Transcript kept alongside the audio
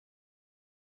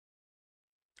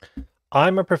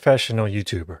I'm a professional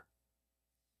YouTuber.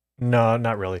 No,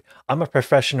 not really. I'm a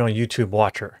professional YouTube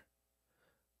watcher.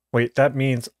 Wait, that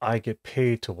means I get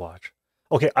paid to watch.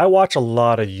 Okay, I watch a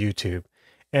lot of YouTube,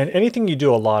 and anything you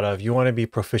do a lot of, you want to be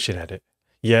proficient at it.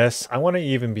 Yes, I want to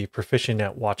even be proficient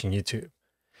at watching YouTube.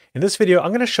 In this video,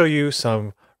 I'm going to show you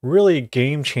some really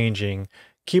game-changing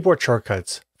keyboard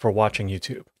shortcuts for watching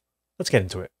YouTube. Let's get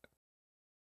into it.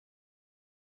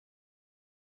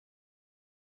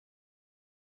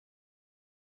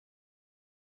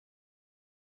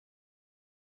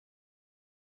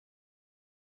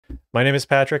 My name is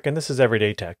Patrick, and this is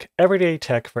Everyday Tech. Everyday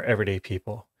tech for everyday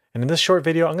people. And in this short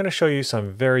video, I'm going to show you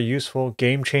some very useful,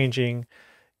 game-changing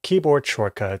keyboard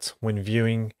shortcuts when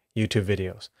viewing YouTube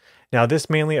videos. Now, this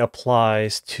mainly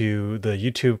applies to the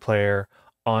YouTube player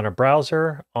on a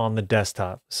browser on the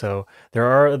desktop. So there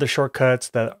are other shortcuts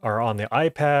that are on the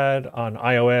iPad, on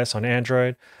iOS, on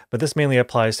Android, but this mainly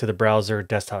applies to the browser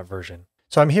desktop version.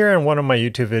 So I'm here in one of my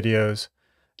YouTube videos,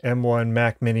 M1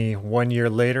 Mac Mini 1 year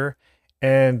later,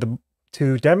 and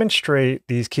to demonstrate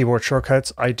these keyboard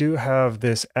shortcuts, I do have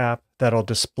this app that'll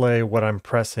display what I'm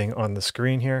pressing on the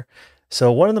screen here.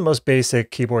 So one of the most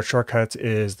basic keyboard shortcuts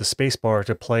is the spacebar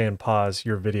to play and pause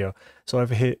your video. So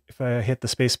if I hit the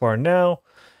spacebar now,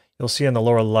 you'll see on the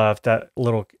lower left that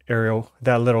little arrow,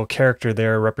 that little character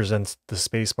there represents the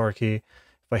spacebar key.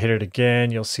 If I hit it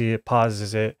again, you'll see it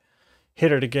pauses it.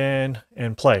 Hit it again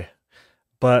and play.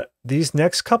 But these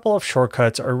next couple of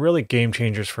shortcuts are really game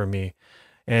changers for me.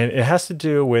 And it has to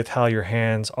do with how your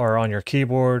hands are on your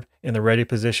keyboard in the ready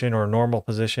position or normal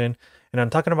position. And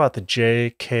I'm talking about the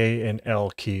J, K, and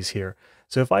L keys here.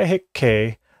 So if I hit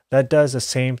K, that does the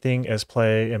same thing as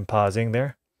play and pausing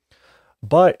there.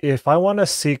 But if I want to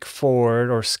seek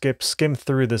forward or skim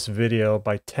through this video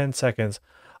by 10 seconds,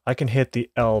 I can hit the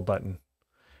L button.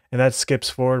 And that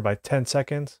skips forward by 10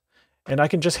 seconds. And I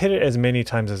can just hit it as many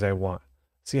times as I want.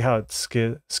 See how it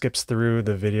skips through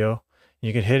the video?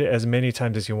 You can hit it as many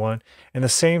times as you want. And the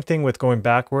same thing with going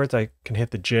backwards. I can hit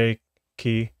the J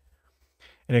key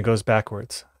and it goes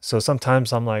backwards. So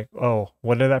sometimes I'm like, oh,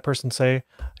 what did that person say?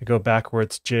 I go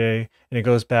backwards J and it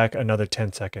goes back another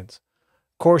 10 seconds.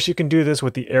 Of course, you can do this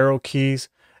with the arrow keys.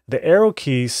 The arrow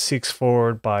keys seeks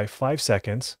forward by 5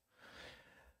 seconds.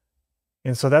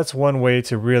 And so that's one way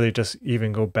to really just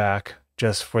even go back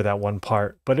just for that one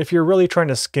part. But if you're really trying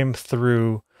to skim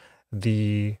through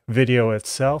the video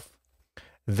itself,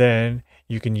 then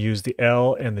you can use the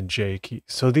L and the J key.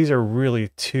 So these are really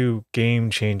two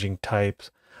game-changing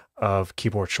types of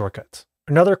keyboard shortcuts.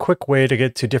 Another quick way to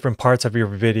get to different parts of your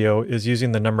video is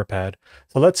using the number pad.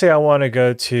 So let's say I want to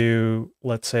go to,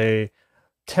 let's say,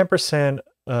 10%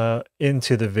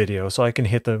 into the video. So I can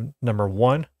hit the number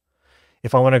 1.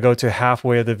 If I want to go to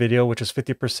halfway of the video, which is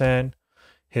 50%,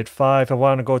 hit 5. If I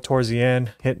want to go towards the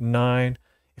end, hit 9.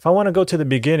 If I want to go to the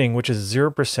beginning, which is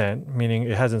 0%, meaning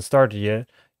it hasn't started yet,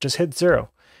 just hit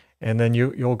 0. And then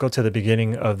you'll go to the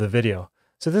beginning of the video.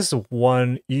 So this is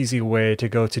one easy way to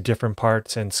go to different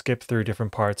parts and skip through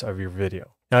different parts of your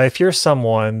video. Now, if you're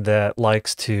someone that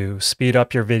likes to speed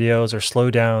up your videos or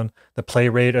slow down the play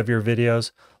rate of your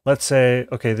videos, let's say,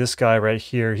 okay, this guy right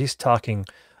here, he's talking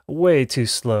way too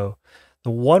slow.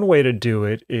 The one way to do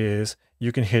it is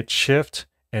you can hit Shift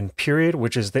and period,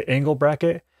 which is the angle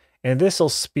bracket, and this will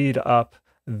speed up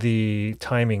the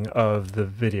timing of the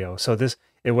video. So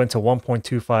it went to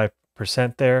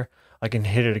 1.25% there. I can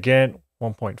hit it again,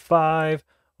 1.5,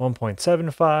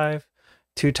 1.75,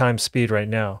 2 times speed right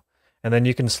now. And then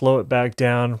you can slow it back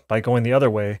down by going the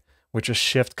other way, which is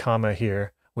Shift comma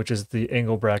here, which is the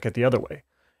angle bracket the other way.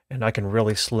 And I can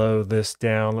really slow this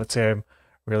down. Let's say I'm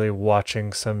really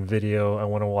watching some video. I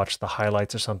want to watch the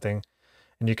highlights or something,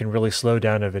 and you can really slow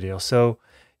down a video. So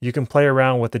you can play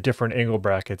around with the different angle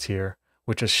brackets here,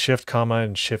 which is Shift comma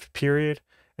and Shift period,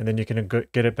 and then you can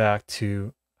get it back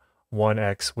to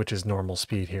 1x, which is normal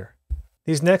speed here.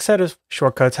 These next set of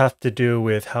shortcuts have to do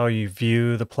with how you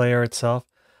view the player itself.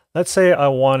 Let's say I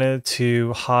wanted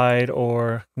to hide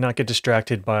or not get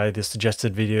distracted by the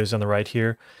suggested videos on the right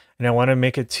here, and I want to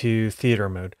make it to theater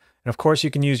mode. And of course,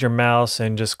 you can use your mouse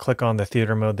and just click on the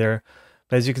theater mode there.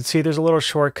 But as you can see, there's a little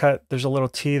shortcut. There's a little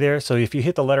T there. So if you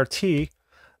hit the letter T,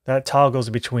 that toggles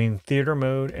between theater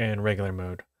mode and regular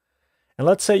mode. And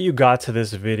let's say you got to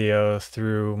this video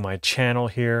through my channel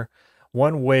here.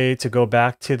 One way to go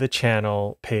back to the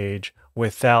channel page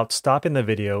without stopping the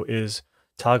video is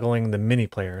toggling the mini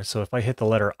player. So if I hit the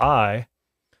letter I,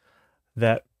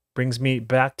 that brings me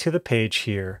back to the page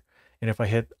here. And if I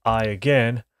hit I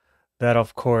again, that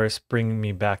of course bring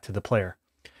me back to the player.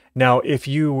 Now, if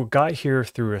you got here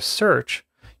through a search,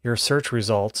 your search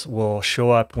results will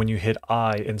show up when you hit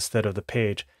I instead of the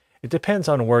page. It depends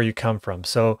on where you come from.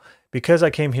 So because I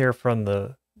came here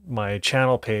from my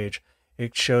channel page,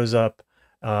 it shows up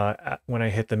when I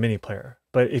hit the mini player.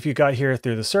 But if you got here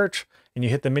through the search and you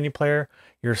hit the mini player,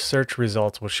 your search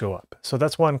results will show up. So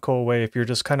that's one cool way if you're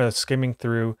just kind of skimming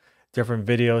through different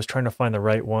videos, trying to find the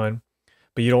right one,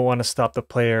 but you don't want to stop the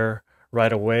player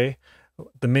right away.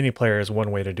 The mini player is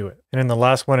one way to do it. And then the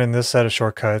last one in this set of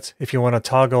shortcuts, if you want to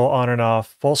toggle on and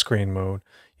off full screen mode,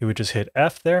 you would just hit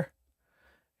F there,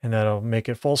 and that'll make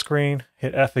it full screen.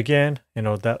 Hit F again, and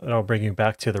that'll bring you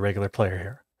back to the regular player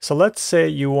here. So let's say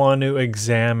you want to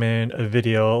examine a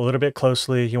video a little bit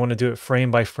closely. You want to do it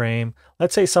frame by frame.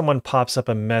 Let's say someone pops up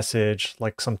a message,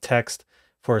 like some text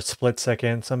for a split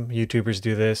second. Some YouTubers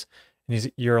do this,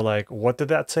 and you're like, what did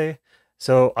that say?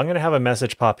 So I'm going to have a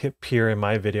message pop up here in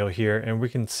my video here, and we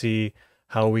can see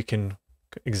how we can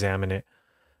examine it.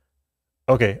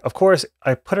 Okay, of course,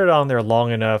 I put it on there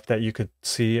long enough that you could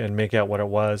see and make out what it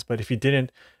was. But if you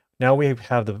didn't, now we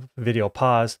have the video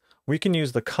paused. We can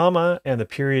use the comma and the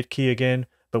period key again,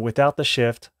 but without the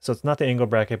shift. So it's not the angle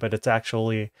bracket, but it's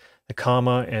actually the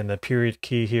comma and the period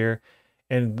key here.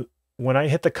 And when I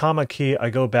hit the comma key, I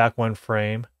go back one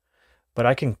frame, but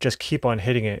I can just keep on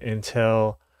hitting it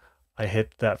until I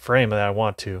hit that frame that I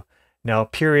want to. Now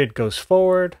period goes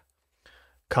forward,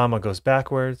 comma goes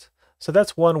backwards. So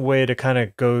that's one way to kind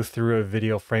of go through a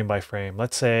video frame by frame.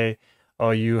 Let's say,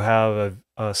 oh, you have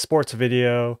a sports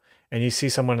video and you see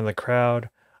someone in the crowd.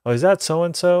 Oh, is that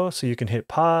so-and-so? So you can hit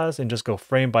pause and just go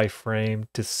frame by frame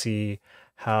to see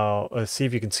see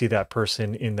if you can see that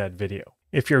person in that video.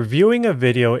 If you're viewing a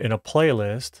video in a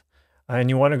playlist and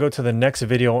you want to go to the next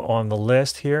video on the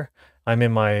list here, I'm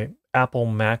in my Apple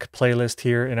Mac playlist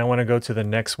here, and I want to go to the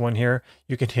next one here.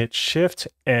 You can hit Shift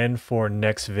N for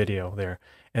next video there,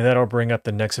 and that'll bring up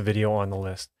the next video on the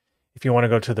list. If you want to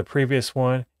go to the previous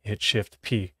one, hit Shift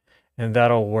P, and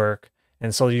that'll work.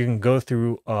 And so you can go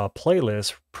through a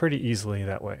playlist pretty easily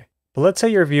that way. But let's say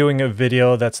you're viewing a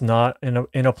video that's not in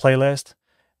a playlist.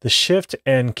 The Shift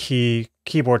N key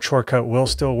keyboard shortcut will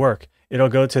still work. It'll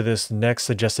go to this next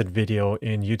suggested video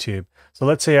in YouTube. So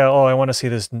let's say, oh, I want to see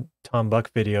this Tom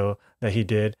Buck video that he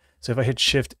did. So if I hit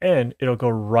Shift N, it'll go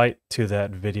right to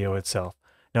that video itself.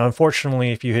 Now,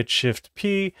 unfortunately, if you hit Shift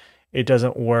P, it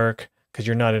doesn't work because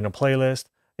you're not in a playlist.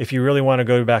 If you really want to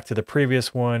go back to the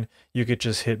previous one, you could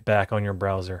just hit back on your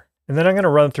browser. And then I'm going to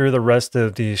run through the rest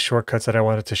of these shortcuts that I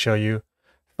wanted to show you.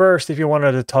 First, if you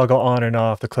wanted to toggle on and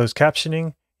off the closed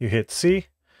captioning, you hit C,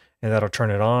 and that'll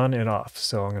turn it on and off.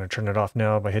 So I'm going to turn it off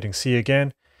now by hitting C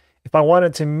again. If I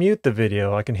wanted to mute the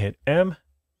video, I can hit M.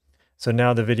 So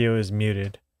now the video is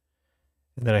muted.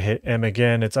 And then I hit M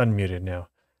again, it's unmuted now.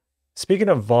 Speaking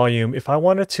of volume, if I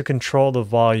wanted to control the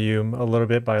volume a little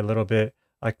bit by a little bit,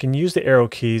 I can use the arrow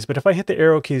keys, but if I hit the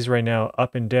arrow keys right now,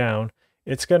 up and down,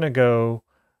 it's going to go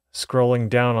scrolling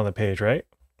down on the page, right?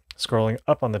 Scrolling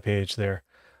up on the page there.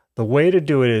 The way to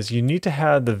do it is you need to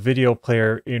have the video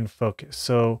player in focus.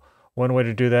 So one way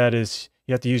to do that is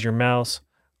you have to use your mouse,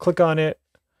 click on it,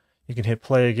 you can hit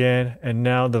play again, and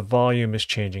now the volume is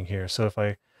changing here. So if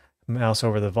I mouse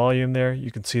over the volume there, you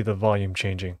can see the volume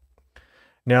changing.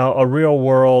 Now, a real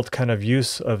world kind of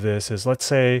use of this is, let's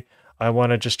say I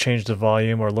want to just change the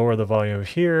volume or lower the volume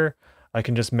here. I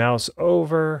can just mouse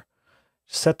over,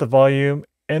 set the volume,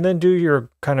 and then do your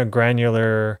kind of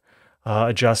granular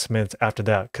adjustments after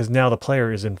that, because now the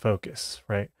player is in focus,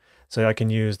 right? So I can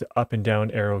use the up and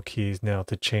down arrow keys now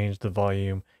to change the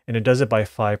volume, and it does it by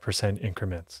 5%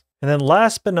 increments. And then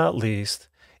last but not least,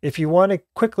 if you want to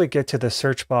quickly get to the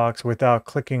search box without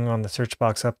clicking on the search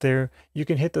box up there, you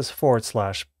can hit this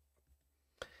 /,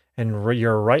 and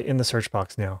you're right in the search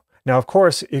box now. Now, of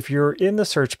course, if you're in the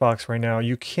search box right now,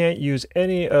 you can't use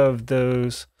any of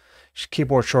those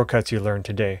keyboard shortcuts you learned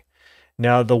today.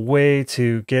 Now, the way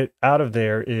to get out of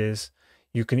there is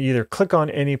you can either click on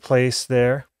any place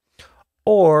there,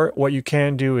 or what you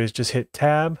can do is just hit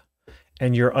Tab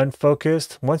and you're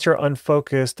unfocused. Once you're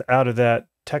unfocused out of that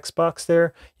text box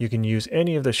there, you can use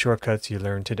any of the shortcuts you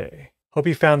learned today. Hope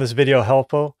you found this video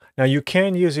helpful. Now, you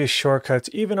can use these shortcuts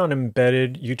even on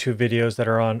embedded YouTube videos that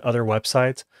are on other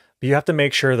websites, but you have to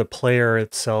make sure the player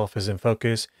itself is in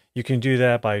focus. You can do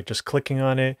that by just clicking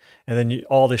on it, and then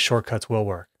all the shortcuts will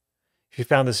work. If you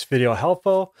found this video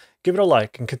helpful, give it a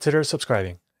like and consider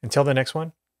subscribing. Until the next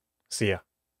one, see ya.